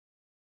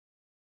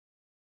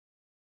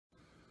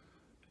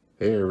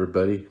Hey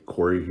everybody,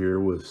 Corey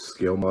here with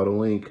Scale Model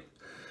Inc.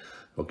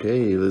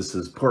 Okay, this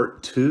is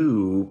part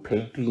 2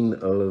 painting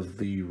of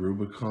the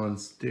Rubicon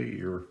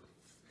Steyr.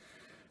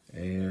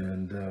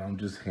 And I'm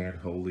just hand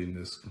holding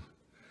this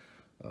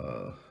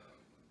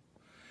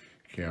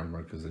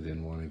camera because I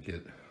didn't want to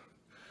get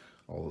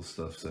all the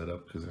stuff set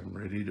up because I'm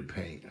ready to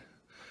paint.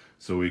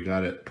 So we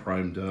got it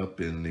primed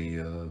up in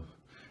the,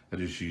 I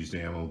just used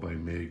Ammo by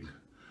MIG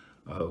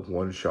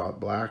one shot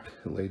black.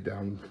 It laid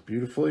down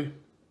beautifully.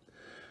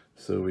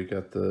 So we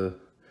got the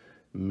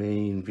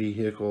main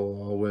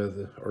vehicle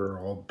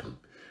all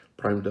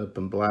primed up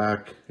in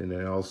black, and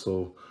I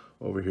also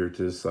over here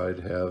to the side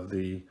have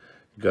the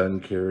gun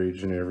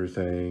carriage and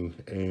everything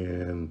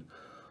and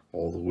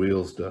all the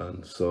wheels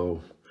done.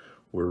 So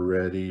we're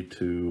ready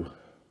to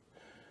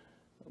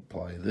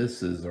apply.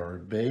 This is our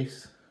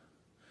base.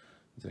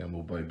 It's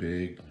Ammo by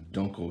Big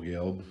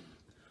Dunkelgelb.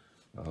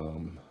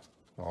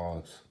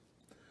 It's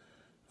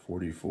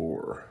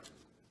 44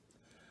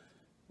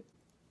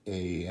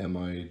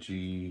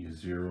 AMIG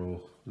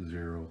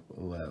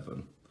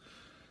 0011.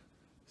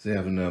 So they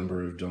have a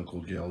number of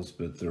Dunkelgelbs,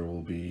 but there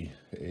will be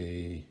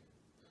a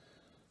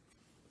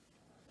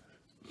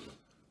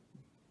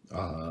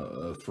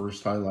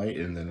first highlight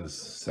and then a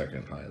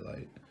second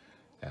highlight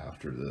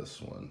after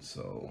this one.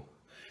 So,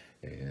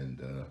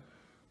 and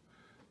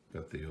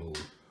got the old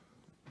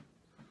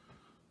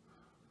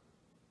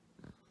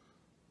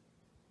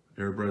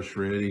airbrush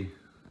ready.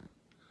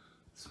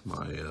 It's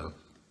my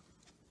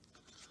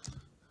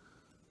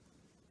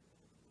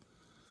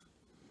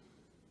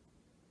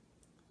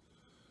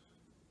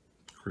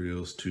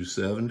Creos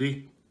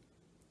 270.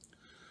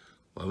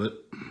 Love it.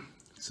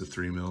 It's a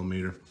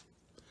 3mm. I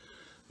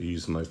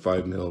use my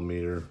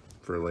 5mm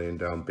for laying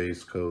down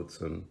base coats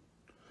and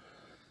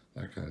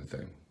that kind of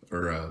thing,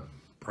 or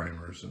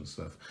primers and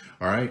stuff.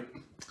 All right,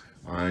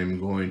 I'm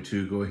going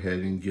to go ahead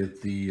and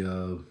get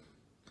the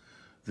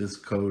this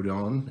coat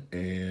on,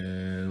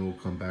 and we'll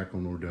come back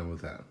when we're done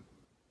with that.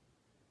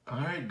 All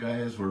right,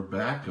 guys, we're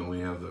back, and we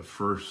have the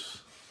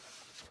first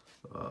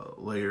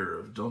layer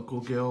of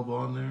Dunkelgelb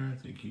on there. I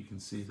think you can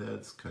see that.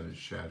 It's kind of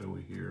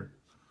shadowy here.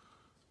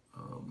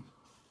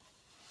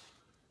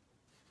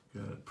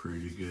 Got a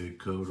pretty good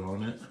coat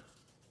on it.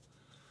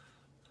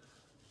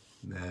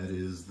 And that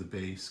is the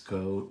base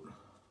coat.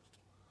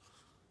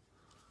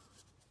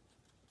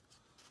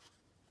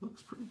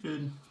 Looks pretty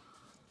good.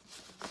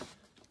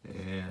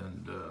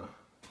 And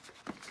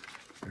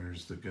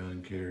there's the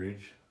gun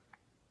carriage.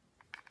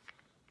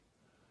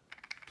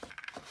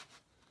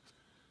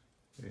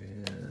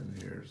 And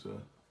here's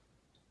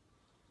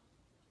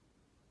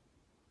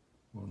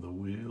one of the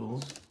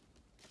wheels.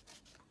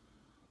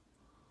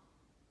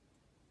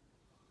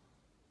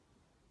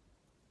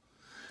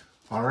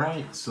 All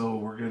right, so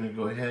we're going to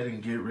go ahead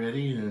and get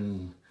ready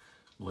and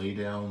lay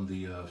down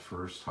the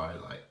first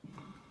highlight.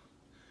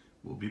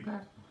 We'll be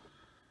back.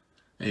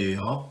 Hey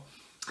y'all,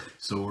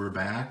 so we're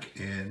back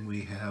and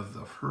we have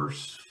the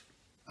first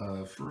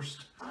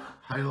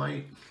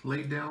highlight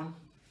laid down,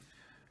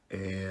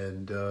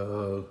 and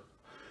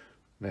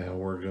now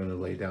we're going to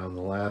lay down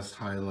the last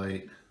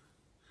highlight.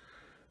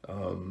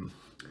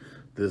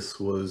 This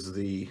was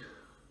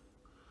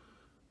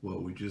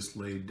what we just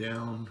laid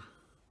down,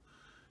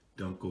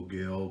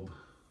 Dunkelgelb,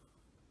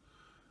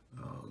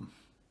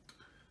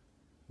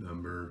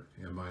 number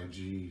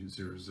MIG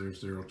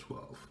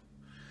 00012.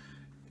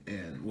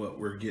 And what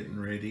we're getting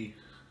ready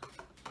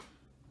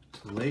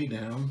to lay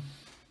down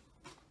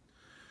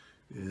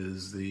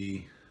is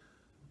the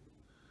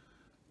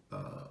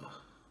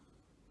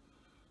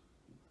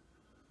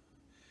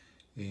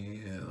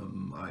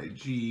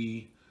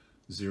MIG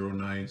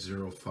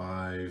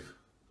 0905,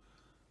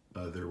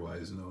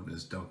 otherwise known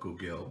as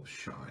Dunkelgelb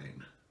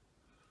Shine.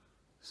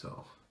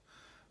 So,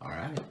 all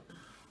right,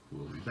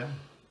 we'll be back.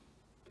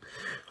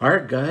 All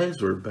right, guys,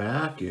 we're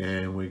back,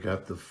 and we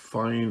got the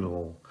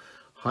final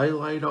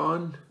highlight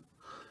on.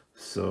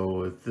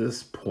 So at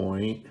this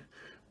point,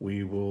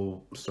 we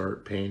will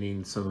start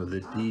painting some of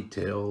the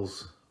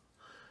details.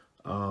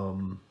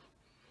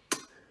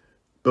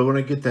 But when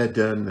I get that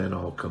done, then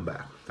I'll come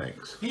back.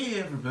 Thanks. Hey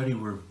everybody,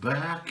 we're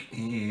back,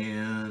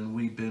 and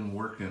we've been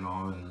working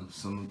on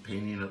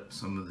painting up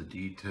some of the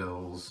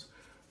details.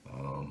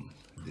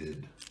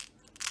 Did,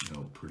 you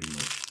know, pretty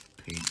much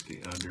paint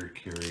the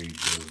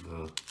undercarriage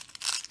of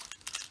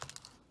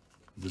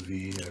the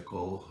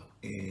vehicle,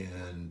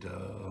 and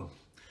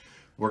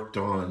worked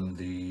on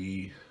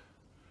the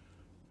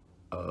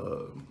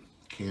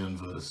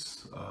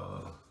canvas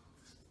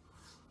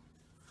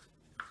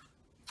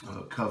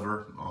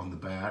cover on the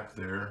back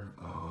there.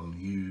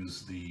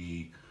 Use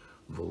the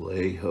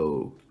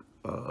Vallejo,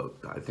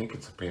 I think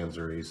it's a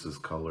Panzer Aces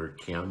color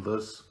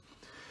canvas,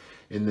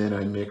 and then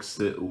I mixed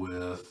it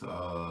with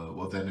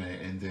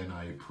then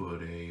I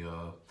put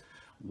a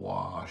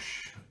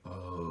wash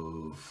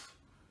of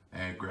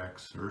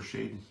Agrax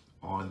Earthshade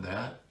on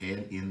that,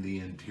 and in the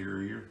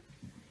interior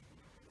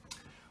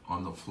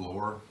on the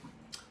floor.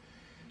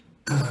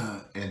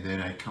 And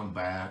then I come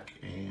back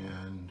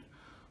and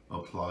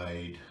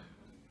applied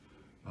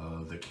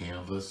the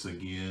canvas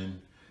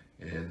again,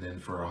 and then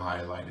for a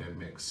highlight I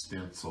mix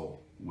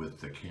stencil with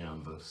the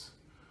canvas.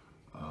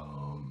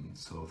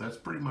 So that's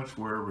pretty much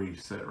where we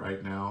sit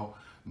right now.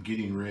 I'm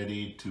getting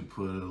ready to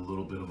put a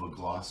little bit of a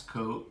gloss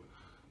coat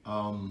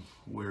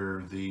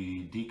where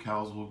the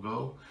decals will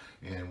go,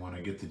 and when I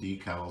get the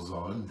decals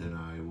on, then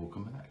I will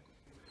come back.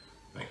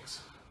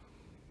 Thanks.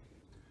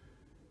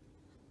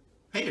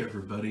 Hey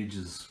everybody,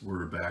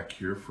 we're back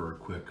here for a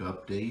quick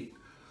update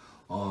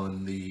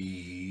on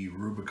the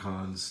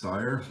Rubicon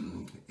Steyr,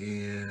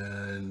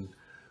 and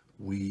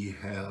we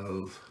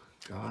have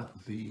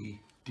got the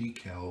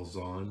decals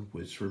on,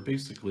 which were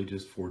basically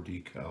just 4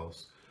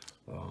 decals.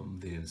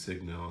 The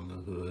insignia on the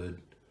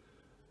hood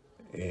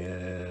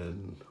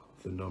and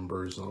the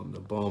numbers on the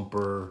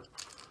bumper,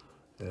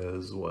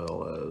 as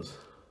well as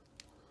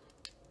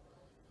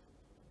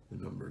the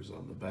numbers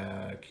on the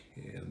back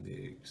and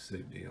the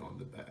insignia on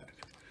the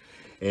back.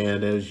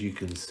 And as you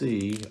can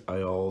see,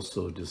 I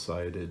also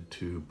decided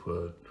to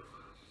put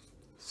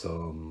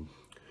some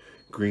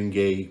green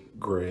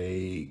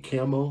gray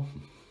camo,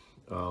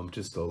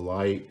 just a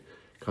light,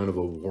 kind of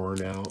a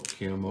worn out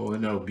camo,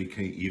 and that'll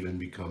even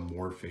become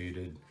more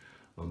faded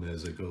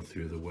as I go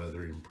through the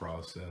weathering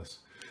process.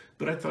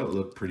 But I thought it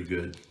looked pretty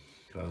good.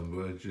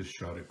 I just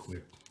shot a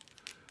quick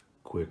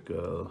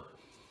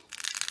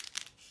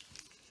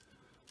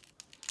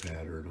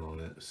pattern on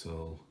it.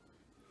 So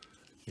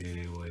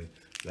anyway,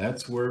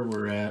 that's where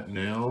we're at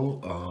now.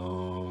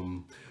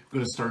 I'm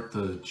going to start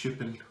the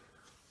chipping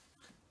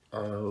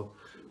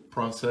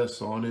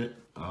process on it.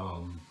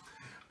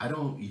 I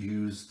don't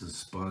use the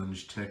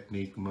sponge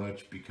technique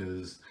much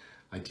because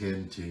I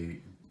tend to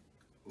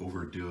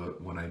overdo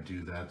it when I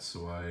do that,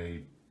 so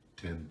I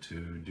tend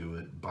to do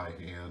it by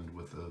hand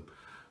with a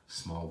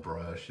small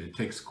brush. It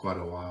takes quite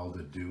a while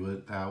to do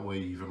it that way,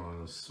 even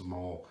on a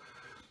small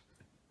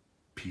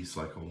piece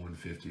like a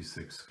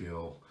 156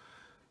 scale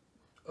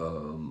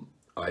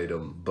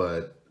item,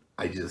 but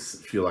I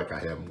just feel like I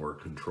have more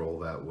control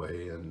that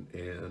way,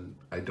 and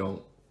I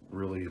don't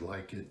really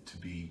like it to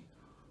be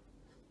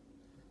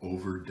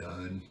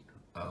overdone.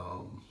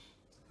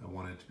 I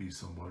want it to be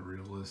somewhat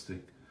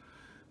realistic.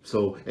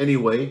 So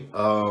anyway,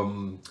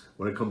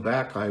 when I come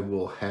back, I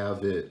will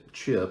have it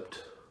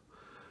chipped,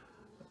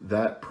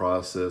 that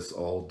process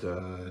all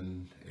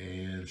done,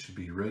 and should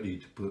be ready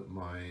to put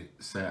my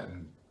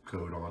satin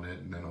coat on it,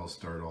 and then I'll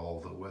start all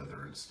the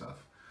weather and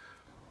stuff.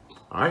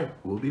 All right,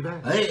 we'll be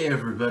back. Hey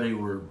everybody,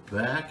 we're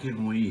back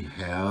and we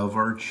have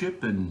our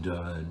chipping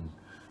done.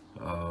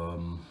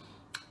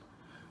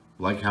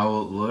 Like how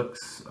it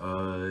looks,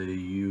 I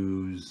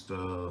used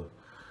a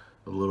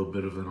little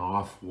bit of an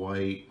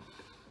off-white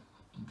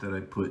that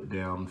I put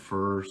down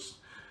first,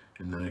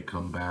 and then I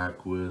come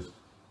back with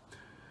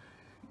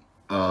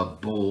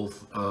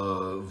both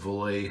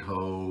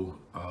Vallejo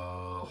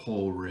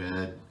whole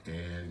red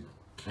and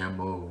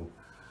camo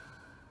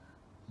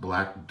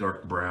black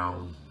dark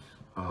brown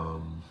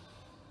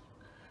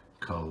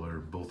color.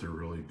 Both are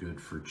really good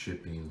for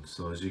chipping.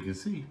 So as you can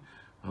see,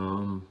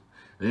 I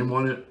didn't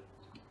want it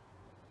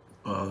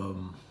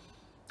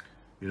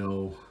you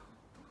know,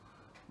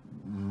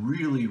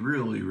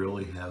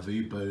 really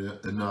heavy,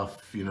 but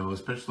enough, you know,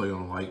 especially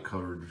on a light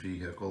covered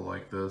vehicle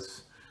like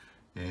this.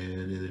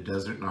 And in the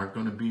desert, not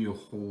going to be a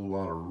whole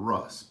lot of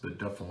rust, but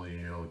definitely,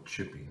 you know,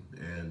 chipping.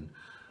 And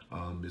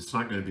it's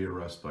not going to be a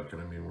rust bucket.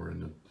 I mean, we're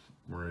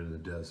in the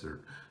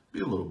desert.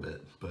 Be a little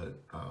bit,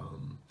 but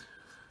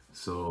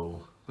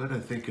but I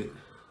think it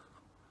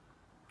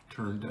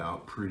turned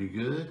out pretty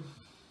good.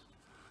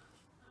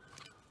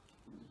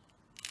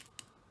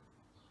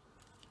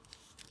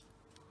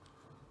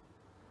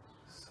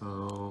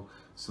 So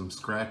some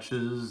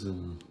scratches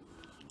and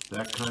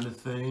that kind of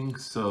thing.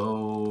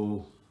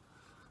 So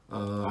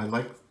I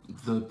like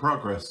the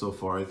progress so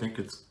far. I think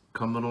it's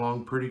coming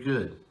along pretty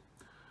good.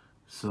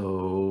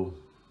 So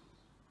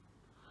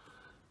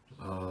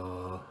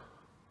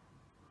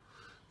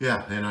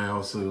yeah, and I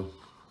also,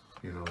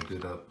 you know,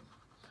 did up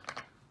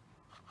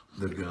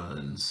the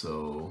gun.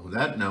 So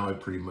that, now I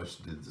pretty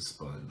much did the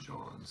sponge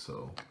on.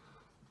 So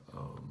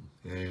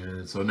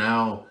and so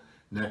now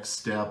next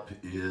step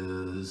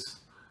is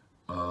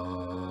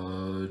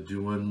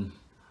doing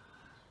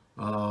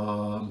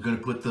I'm gonna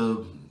put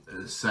the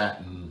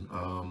satin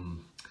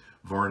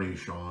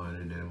varnish on,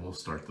 and then we'll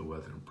start the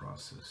weathering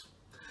process.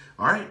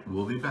 All right,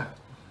 we'll be back.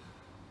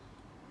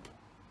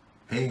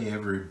 Hey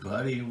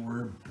everybody,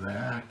 we're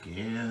back,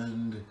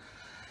 and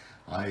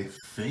I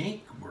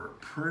think we're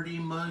pretty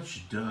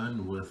much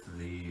done with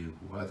the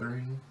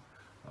weathering.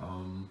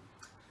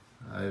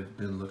 I've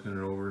been looking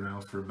it over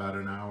now for about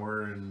an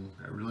hour, and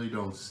I really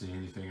don't see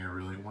anything I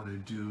really want to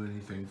do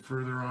anything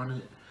further on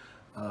it.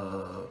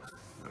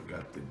 I've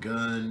got the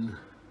gun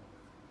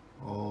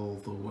all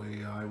the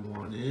way I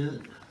want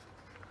it.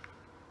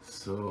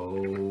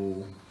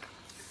 So,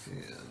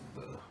 and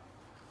the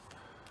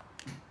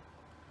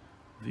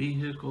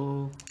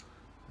vehicle,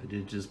 I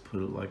did just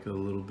put it like a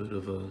little bit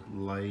of a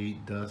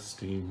light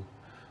dusting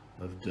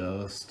of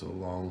dust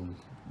along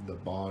the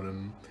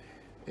bottom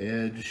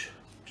edge,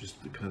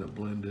 just to kind of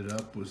blend it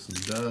up with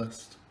some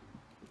dust.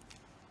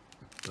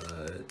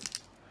 But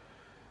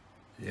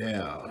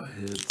yeah,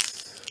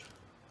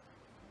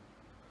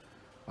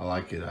 I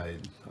like it.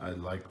 I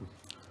like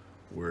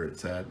where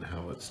it's at and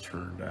how it's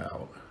turned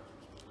out.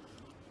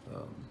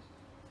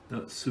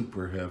 Not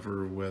super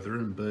heavy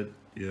weathering, but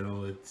you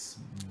know, it's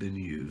been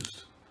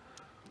used.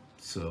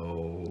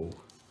 So,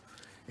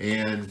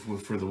 and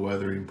for the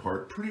weathering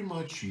part, pretty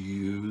much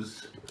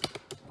used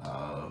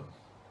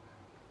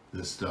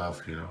this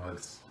stuff. You know,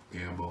 it's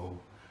ammo,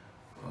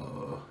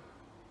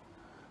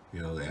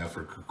 you know, the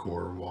Africa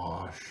Core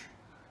wash,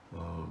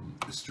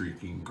 the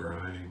streaking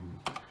grind,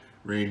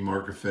 rain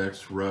mark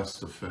effects,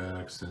 rust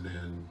effects, and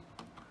then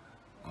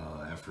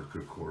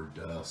Africa Core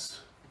dust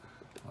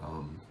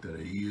that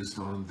I used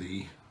on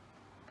the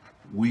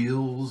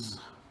wheels.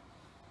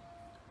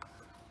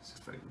 See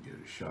if I can get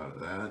a shot of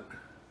that.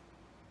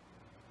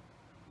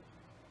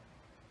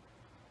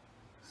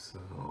 So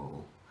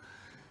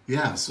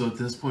yeah, so at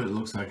this point it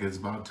looks like it's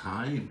about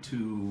time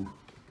to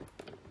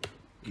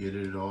get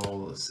it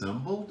all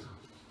assembled.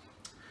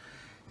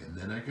 And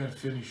then I got to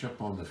finish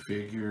up on the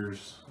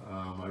figures.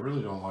 I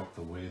really don't like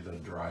the way the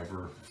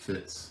driver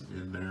fits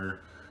in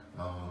there.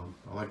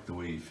 I like the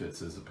way he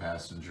fits as a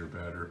passenger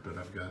better, but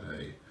I've got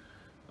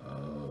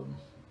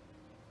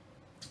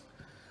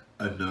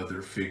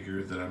another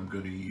figure that I'm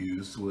going to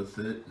use with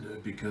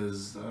it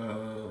because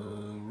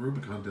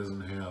Rubicon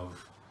doesn't have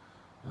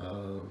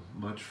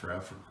much for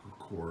Africa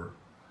Core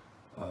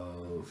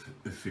of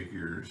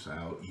figures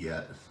out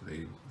yet.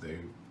 They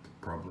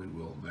probably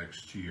will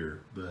next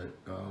year, but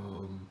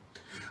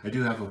I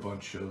do have a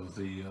bunch of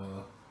the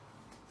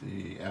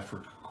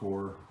Africa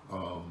Core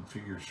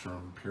figures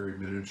from Perry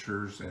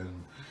Miniatures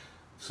and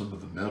some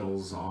of the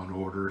metals on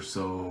order,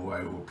 so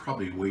I will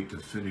probably wait to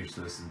finish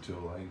this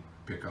until I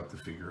pick out the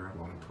figure I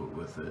want to put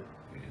with it,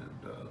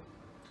 and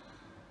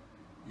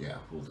yeah,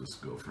 we'll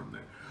just go from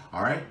there.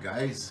 Alright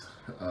guys,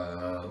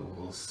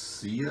 we'll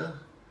see ya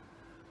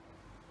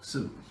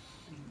soon.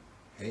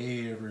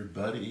 Hey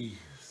everybody,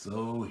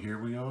 so here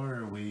we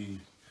are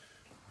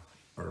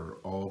are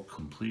all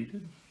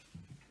completed.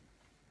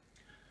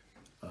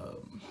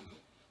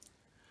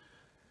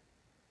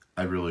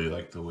 I really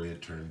like the way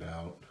it turned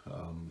out.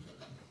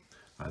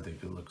 I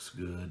think it looks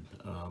good.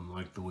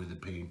 Like the way the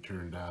paint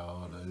turned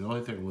out. The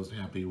only thing I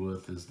wasn't happy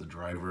with is the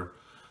driver.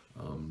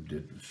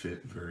 Didn't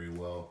fit very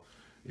well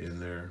in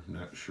there.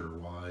 Not sure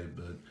why,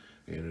 but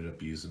I ended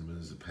up using him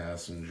as a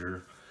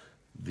passenger.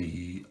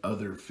 The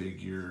other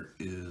figure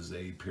is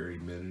a Perry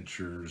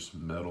Miniatures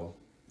metal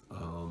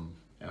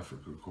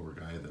Africa Core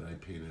guy that I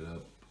painted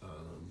up.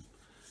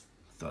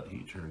 Thought he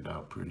turned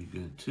out pretty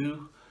good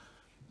too.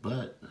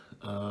 But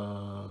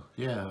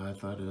yeah, I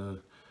thought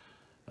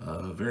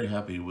very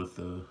happy with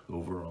the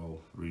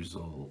overall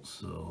results.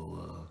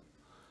 So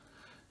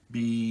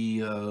be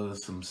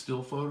some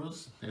still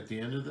photos at the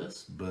end of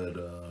this, but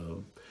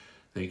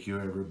thank you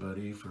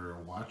everybody for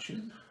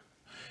watching,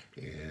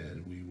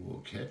 and we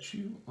will catch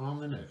you on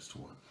the next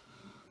one.